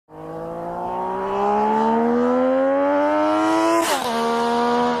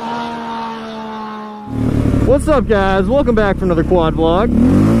What's up, guys? Welcome back for another quad vlog.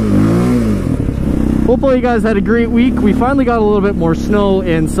 Hopefully you guys had a great week. We finally got a little bit more snow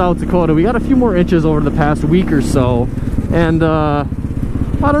in South Dakota. We got a few more inches over the past week or so, and I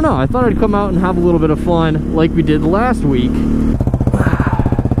don't know, I thought I'd come out and have a little bit of fun like we did last week.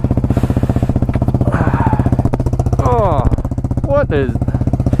 Oh, what is...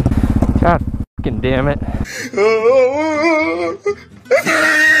 God fucking damn it.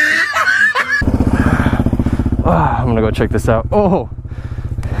 Oh, I'm gonna go check this out. Oh,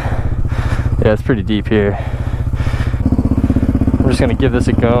 yeah, it's pretty deep here. We're just gonna give this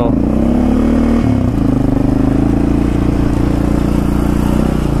a go.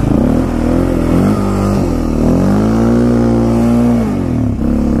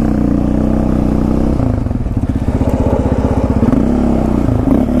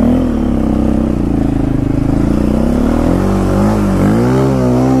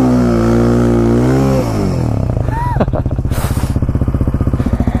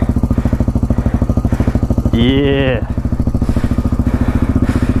 Yeah.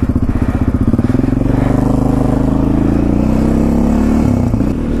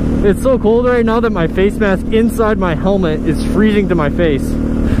 It's so cold right now that my face mask inside my helmet is freezing to my face.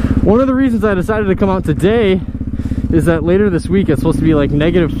 One of the reasons I decided to come out today is that later this week it's supposed to be like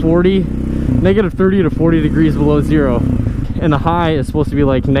negative 30 to 40 degrees below zero. And the high is supposed to be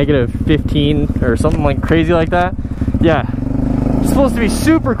like negative 15 or something like crazy like that. Yeah. It's supposed to be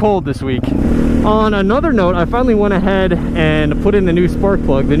super cold this week. On another note, I finally went ahead and put in the new spark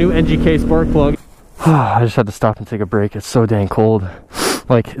plug, the new NGK spark plug. I just had to stop and take a break. It's so dang cold.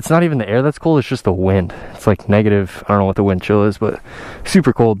 Like, it's not even the air that's cold, it's just the wind. It's like negative, I don't know what the wind chill is, but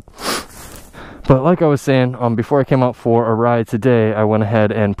super cold. But like I was saying, before I came out for a ride today, I went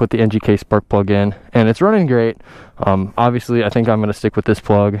ahead and put the NGK spark plug in, and it's running great. Obviously, I think I'm going to stick with this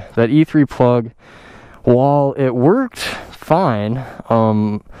plug. That E3 plug, while it worked fine,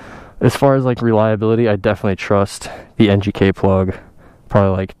 as far as like reliability, I definitely trust the NGK plug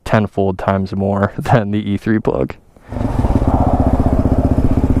probably like tenfold times more than the E3 plug.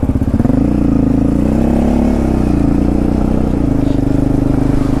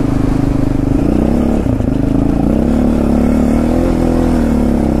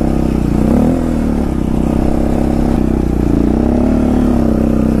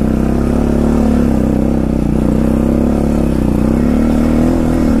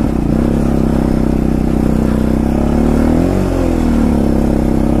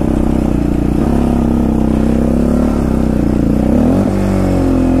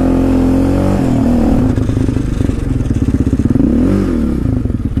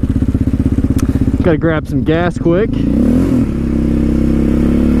 Gotta grab some gas quick.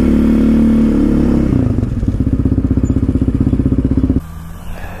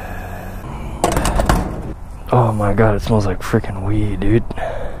 Oh my god, it smells like freaking weed, dude.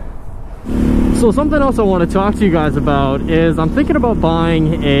 So something else I want to talk to you guys about is I'm thinking about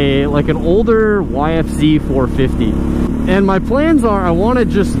buying an older YFZ 450. And my plans are I want to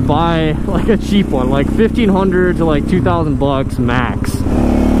just buy like a cheap one, like 1,500 to like 2,000 bucks max.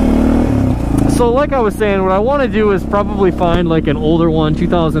 So like I was saying, what I want to do is probably find like an older one,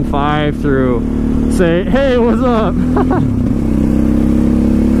 2005 through, say, hey, what's up?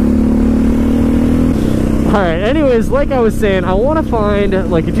 Alright, anyways, like I was saying, I want to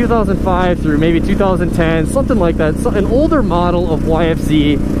find like a 2005 through maybe 2010, something like that, so an older model of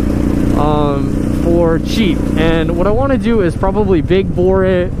YFZ for cheap. And what I want to do is probably big bore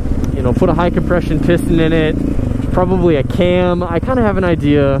it, you know, put a high compression piston in it, probably a cam. I kind of have an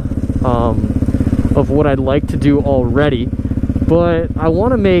idea of what I'd like to do already, but I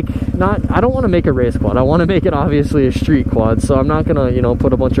want to make I don't want to make a race quad. I want to make it obviously a street quad, so I'm not gonna, you know,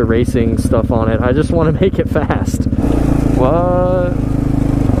 put a bunch of racing stuff on it. I just want to make it fast. What?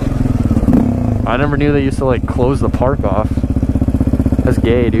 I never knew they used to like close the park off. That's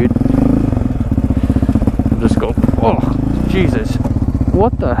gay, dude. Just go, oh Jesus,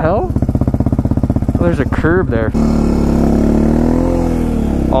 what the hell? Oh, there's a curb there.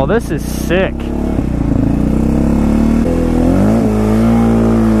 Oh, this is sick.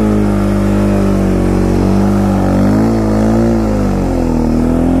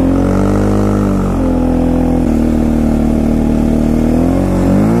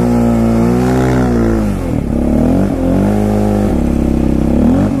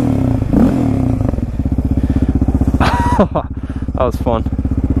 That was fun.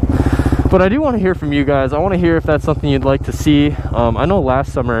 But I do want to hear from you guys. I want to hear if that's something you'd like to see. I know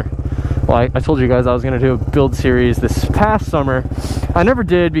last summer, well, I told you guys I was going to do a build series this past summer. I never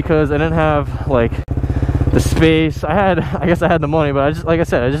did because I didn't have like the space. I guess I had the money, but like I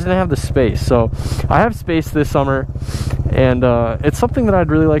said, I just didn't have the space. So I have space this summer, and it's something that I'd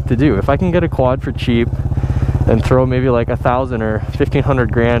really like to do. If I can get a quad for cheap and throw maybe like $1,000 or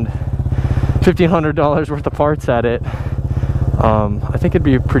 $1,500 worth of parts at it, I think it'd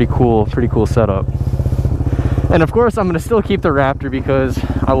be a pretty cool setup. And of course, I'm gonna still keep the Raptor because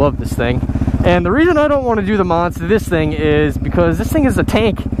I love this thing. And the reason I don't want to do the mods to this thing is because this thing is a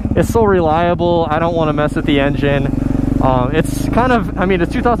tank. It's so reliable. I don't want to mess with the engine. It's kind of, I mean,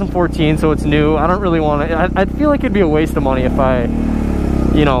 it's 2014, so it's new. I don't really want to, I feel like it'd be a waste of money if I,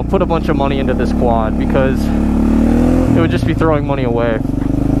 you know, put a bunch of money into this quad, because it would just be throwing money away.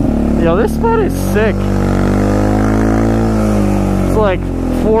 You know, this spot is sick. It's like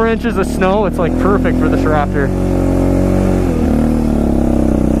 4 inches of snow. It's like perfect for this Raptor.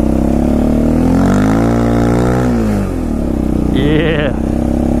 Yeah.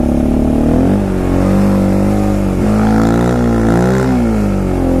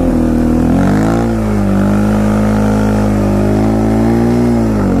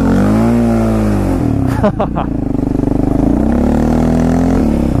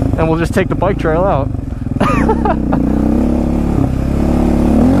 And we'll just take the bike trail out.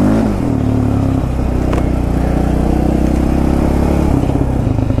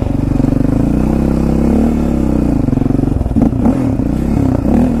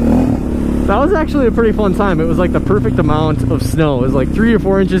 That was actually a pretty fun time. It was like the perfect amount of snow. It was like 3 or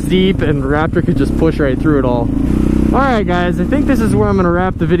 4 inches deep, and the Raptor could just push right through it all. Alright guys, I think this is where I'm going to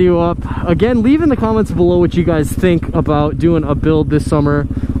wrap the video up. Again, leave in the comments below what you guys think about doing a build this summer.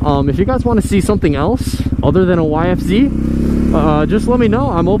 If you guys want to see something else other than a YFZ, just let me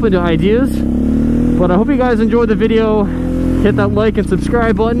know. I'm open to ideas. But I hope you guys enjoyed the video. Hit that like and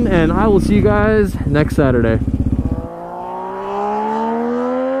subscribe button, and I will see you guys next Saturday.